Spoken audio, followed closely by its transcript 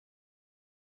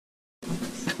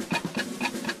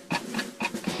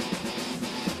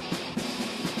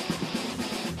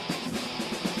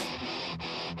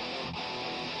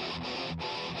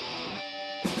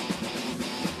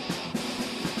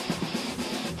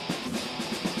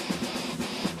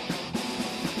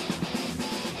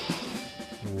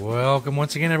Welcome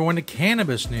once again, everyone, to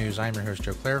Cannabis News. I'm your host,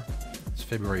 Joe Klare. It's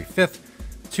February 5th,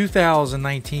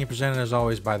 2019, presented as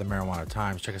always by the Marijuana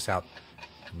Times. Check us out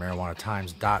at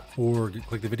marijuanatimes.org.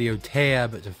 Click the video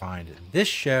tab to find this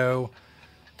show.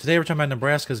 Today we're talking about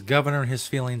Nebraska's governor and his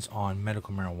feelings on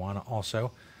medical marijuana.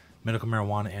 Also, medical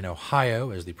marijuana in Ohio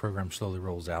as the program slowly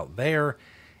rolls out there.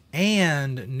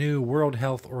 And new World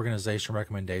Health Organization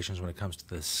recommendations when it comes to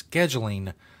the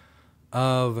scheduling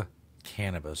of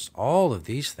cannabis. All of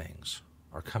these things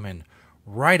are coming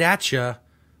right at you.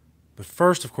 But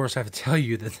first, of course, I have to tell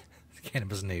you that the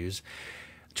Cannabis News,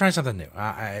 trying something new.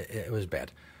 It was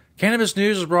bad. Cannabis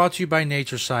News is brought to you by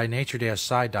Natureside,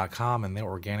 nature-side.com, and their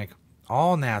organic,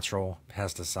 all-natural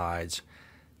pesticides.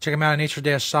 Check them out at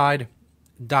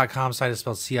nature-side.com. Site is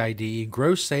spelled C-I-D-E.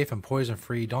 Grow safe and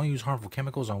poison-free. Don't use harmful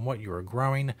chemicals on what you are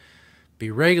growing. Be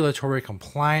regulatory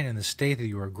compliant in the state that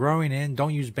you are growing in.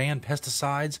 Don't use banned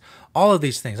pesticides. All of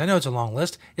these things. I know it's a long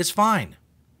list. It's fine.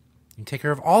 You can take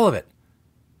care of all of it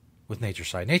with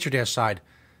Natureside.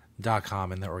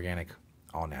 Nature-side.com and the organic,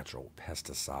 all-natural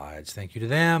pesticides. Thank you to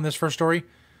them. This first story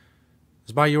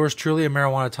is by yours truly at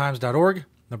marijuanatimes.org.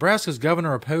 Nebraska's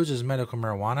governor opposes medical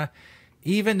marijuana,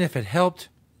 even if it helped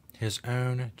his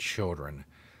own children.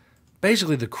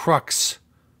 Basically, the crux,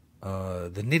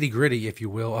 the nitty-gritty, if you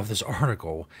will, of this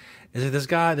article is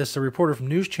that this reporter from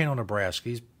News Channel Nebraska,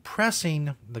 he's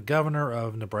pressing the governor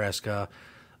of Nebraska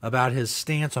about his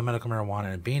stance on medical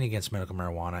marijuana and being against medical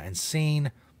marijuana and seeing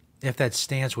if that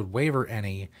stance would waver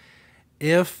any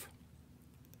if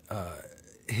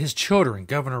his children,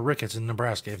 Governor Ricketts in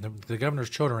Nebraska, if the governor's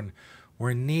children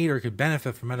were in need or could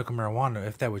benefit from medical marijuana,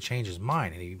 if that would change his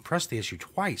mind. And he pressed the issue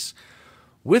twice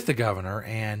with the governor,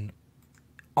 and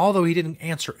although he didn't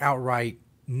answer outright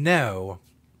no,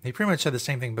 he pretty much said the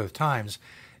same thing both times,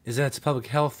 is that it's a public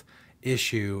health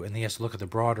issue and he has to look at the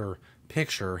broader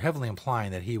picture, heavily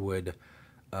implying that he would,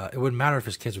 it wouldn't matter if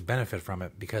his kids would benefit from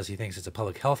it because he thinks it's a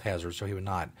public health hazard, so he would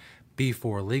not be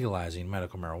for legalizing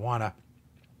medical marijuana.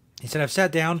 He said, I've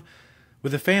sat down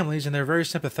with the families and they're very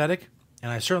sympathetic, and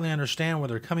I certainly understand where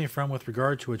they're coming from with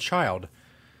regard to a child.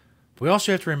 But we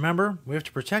also have to remember we have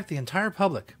to protect the entire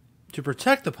public. To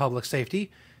protect the public safety,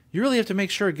 you really have to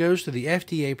make sure it goes through the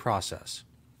FDA process.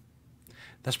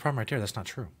 That's the problem right there. That's not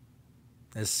true.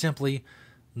 It's simply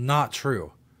not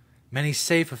true. Many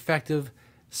safe, effective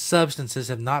substances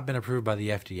have not been approved by the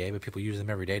FDA, but people use them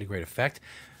every day to great effect.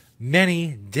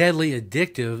 Many deadly,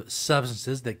 addictive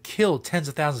substances that kill tens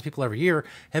of thousands of people every year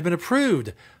have been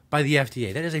approved by the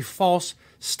FDA. That is a false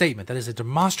statement. That is a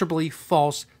demonstrably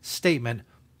false statement.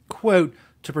 Quote,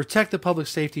 to protect the public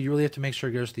safety, you really have to make sure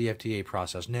it goes through the FDA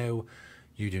process. No,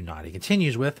 you do not. He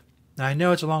continues with, now I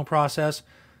know it's a long process,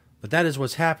 but that is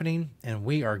what's happening, and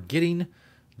we are getting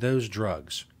those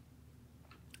drugs.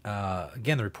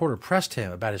 Again, the reporter pressed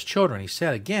him about his children. He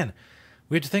said, again,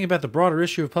 we have to think about the broader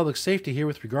issue of public safety here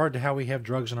with regard to how we have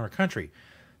drugs in our country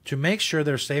to make sure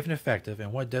they're safe and effective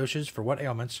and what dosage for what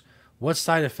ailments, what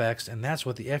side effects, and that's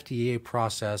what the FDA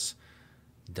process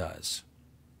does.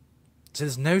 So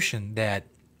this notion that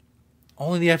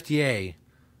only the FDA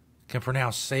can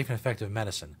pronounce safe and effective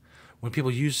medicine. When people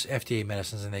use FDA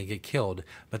medicines and they get killed,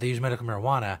 but they use medical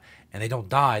marijuana and they don't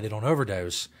die, they don't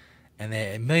overdose, and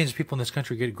millions of people in this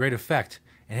country get a great effect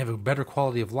and have a better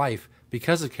quality of life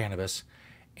because of cannabis,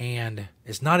 and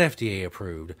it's not FDA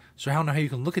approved. So I don't know how you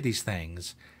can look at these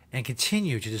things and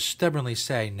continue to just stubbornly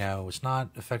say, no, it's not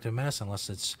effective medicine unless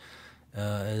it's the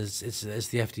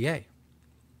FDA.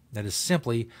 That is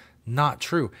simply not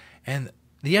true. And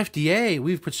the FDA,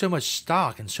 we've put so much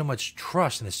stock and so much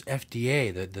trust in this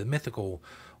FDA, the mythical,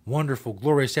 wonderful,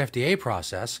 glorious FDA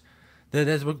process,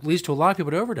 that's what leads to a lot of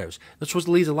people to overdose. That's what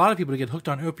leads a lot of people to get hooked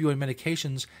on opioid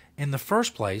medications in the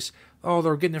first place. Oh,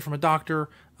 they're getting it from a doctor.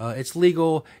 It's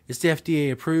legal. It's the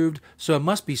FDA approved, so it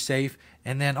must be safe.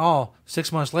 And then,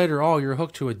 6 months later, you're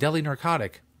hooked to a deadly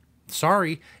narcotic.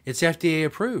 Sorry, it's FDA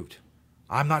approved.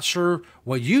 I'm not sure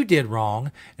what you did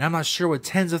wrong, and I'm not sure what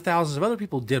tens of thousands of other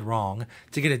people did wrong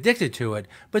to get addicted to it,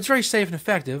 but it's very safe and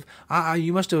effective.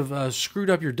 You must have screwed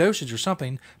up your dosage or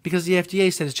something because the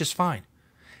FDA said it's just fine.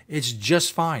 It's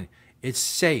just fine. It's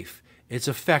safe. It's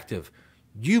effective.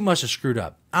 You must have screwed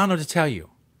up. I don't know what to tell you.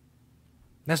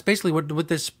 That's basically what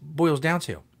this boils down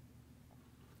to.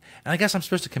 And I guess I'm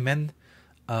supposed to commend,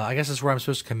 I guess that's where I'm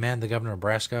supposed to commend the governor of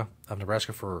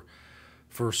Nebraska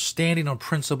for standing on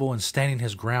principle and standing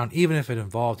his ground, even if it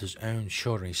involved his own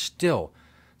children. He still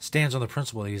stands on the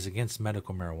principle that he's against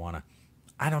medical marijuana.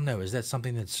 I don't know. Is that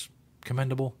something that's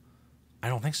commendable? I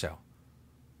don't think so.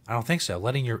 I don't think so.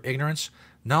 Letting your ignorance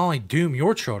not only doom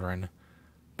your children,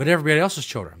 but everybody else's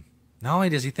children. Not only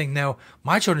does he think, no,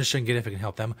 my children shouldn't get it if it can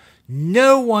help them,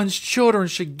 no one's children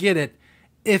should get it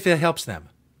if it helps them.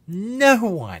 No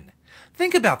one.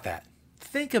 Think about that.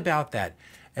 Think about that.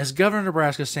 As Governor of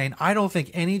Nebraska saying, I don't think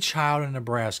any child in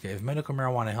Nebraska, if medical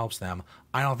marijuana helps them,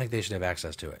 I don't think they should have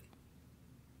access to it.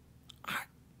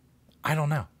 I don't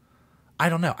know. I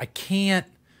don't know. I can't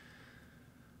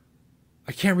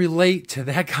relate to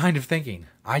that kind of thinking.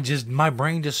 My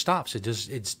brain just stops.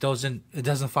 It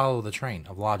doesn't follow the train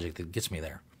of logic that gets me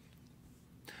there.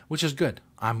 Which is good.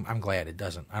 I'm glad it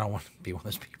doesn't. I don't want to be one of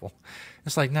those people.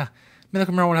 It's like, nah,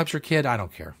 medical marijuana helps your kid. I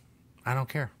don't care. I don't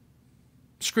care.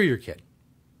 Screw your kid.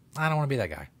 I don't want to be that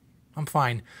guy. I'm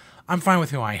fine. I'm fine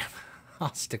with who I am.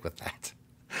 I'll stick with that.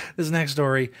 This next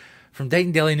story from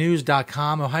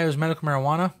DaytonDailyNews.com. Ohio's medical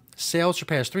marijuana sales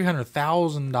surpassed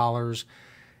 $300,000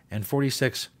 and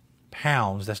 46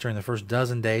 pounds. That's during the first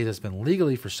dozen days it's been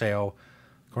legally for sale,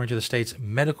 according to the state's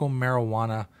medical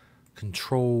marijuana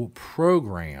control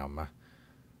program.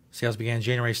 Sales began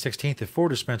January 16th at 4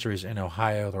 dispensaries in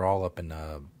Ohio. They're all up in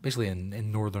basically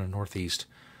in northern and northeast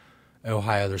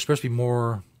Ohio. There's supposed to be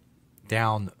more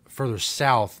down further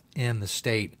south in the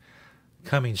state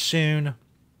coming soon.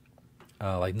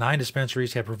 Like 9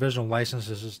 dispensaries have provisional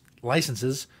licenses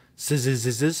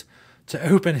to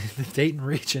open in the Dayton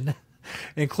region,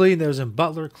 including those in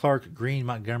Butler, Clark, Greene,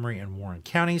 Montgomery, and Warren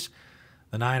counties.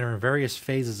 The 9 are in various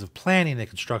phases of planning and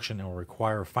construction and will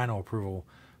require final approval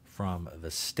from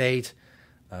the state.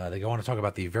 They go on to talk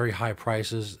about the very high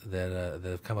prices that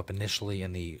have come up initially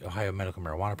in the Ohio medical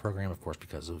marijuana program, of course,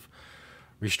 because of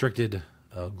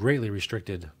greatly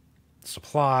restricted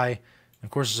supply. And of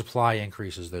course, the supply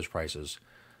increases, those prices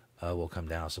will come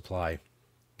down. Supply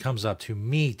comes up to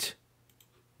meet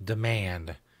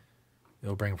demand.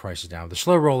 It'll bring prices down. The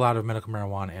slow rollout of medical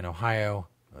marijuana in Ohio,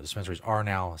 dispensaries are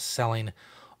now selling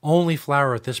only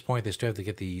flower at this point. They still have to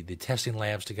get the testing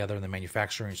labs together and the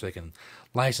manufacturing so they can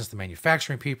license the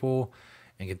manufacturing people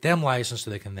and get them licensed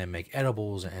so they can then make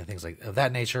edibles and things like of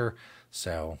that nature.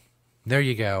 So there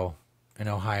you go. In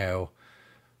Ohio,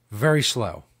 very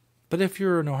slow. But if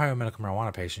you're an Ohio medical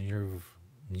marijuana patient,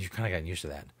 you've kind of gotten used to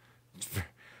that. It's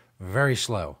very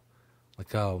slow,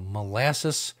 like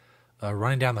molasses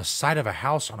running down the side of a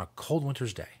house on a cold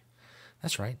winter's day.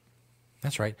 That's right.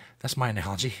 That's right. That's my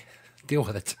analogy. Deal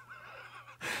with it.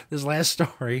 This last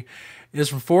story is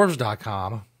from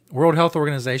Forbes.com. World Health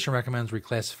Organization recommends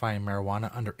reclassifying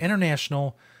marijuana under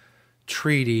international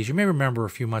treaties. You may remember a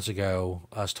few months ago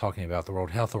us talking about the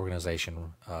World Health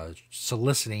Organization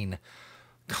soliciting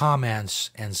comments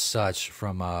and such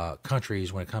from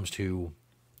countries when it comes to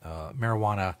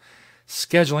marijuana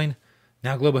scheduling.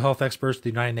 Now, global health experts at the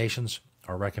United Nations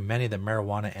are recommending that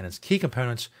marijuana and its key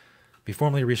components be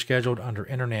formally rescheduled under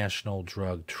international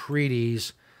drug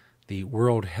treaties. The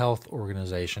World Health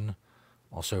Organization,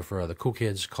 also for the cool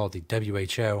kids called the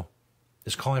WHO,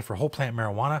 is calling for whole plant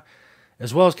marijuana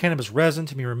as well as cannabis resin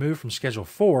to be removed from Schedule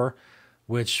 4,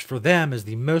 which for them is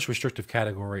the most restrictive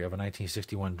category of a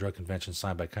 1961 drug convention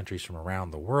signed by countries from around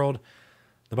the world.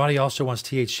 The body also wants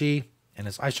THC and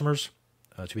its isomers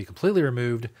to be completely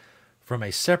removed from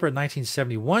a separate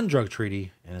 1971 drug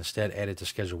treaty and instead added to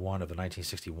Schedule 1 of the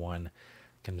 1961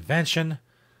 convention.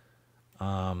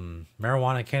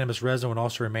 Marijuana and cannabis resin would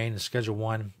also remain in Schedule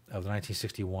 1 of the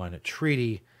 1961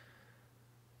 treaty,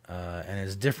 and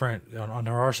it's different.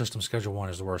 Under our system, Schedule 1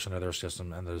 is the worst. Under their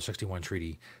system, under the 61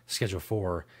 treaty, Schedule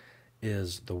 4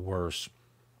 is the worst.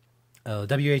 The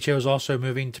WHO is also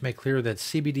moving to make clear that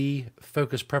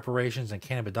CBD-focused preparations and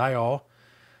cannabidiol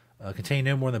containing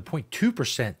no more than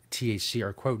 0.2% THC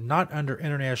are, quote, not under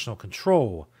international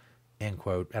control, end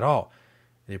quote, at all.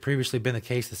 It had previously been the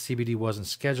case that CBD wasn't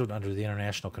scheduled under the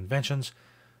international conventions,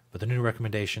 but the new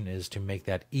recommendation is to make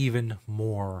that even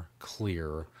more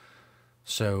clear.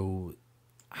 So,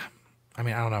 I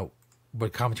mean, I don't know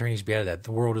what commentary needs to be out of that.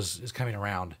 The world is coming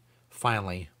around,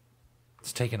 finally.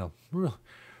 It's taken a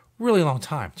really long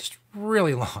time, just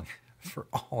really long, for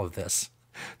all of this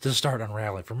to start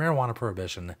unraveling. For marijuana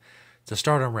prohibition to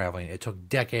start unraveling, it took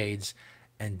decades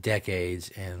and decades,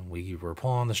 and we were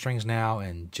pulling the strings now,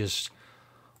 and just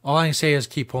all I can say is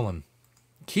keep pulling.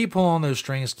 Keep pulling those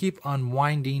strings, keep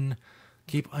unwinding,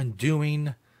 keep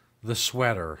undoing the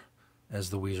sweater, as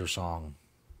the Weezer song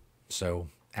so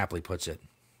aptly puts it.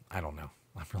 I don't know.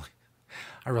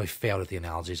 I really failed at the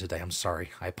analogies today. I'm sorry.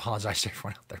 I apologize to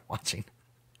everyone out there watching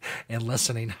and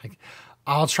listening.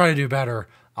 I'll try to do better.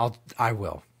 I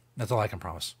will. That's all I can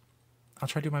promise. I'll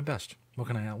try to do my best.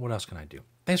 What else can I do?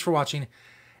 Thanks for watching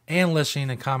and listening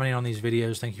and commenting on these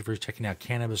videos. Thank you for checking out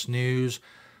Cannabis News.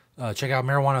 Check out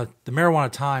the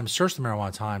Marijuana Times. Search the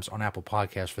Marijuana Times on Apple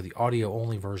Podcasts for the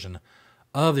audio-only version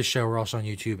of the show. We're also on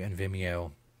YouTube and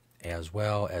Vimeo, as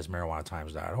well as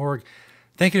marijuanatimes.org.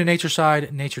 Thank you to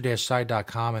Natureside,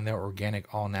 nature-side.com, and their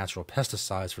organic, all-natural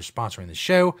pesticides for sponsoring the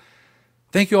show.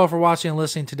 Thank you all for watching and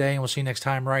listening today, and we'll see you next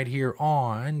time right here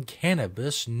on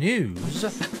Cannabis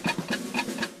News.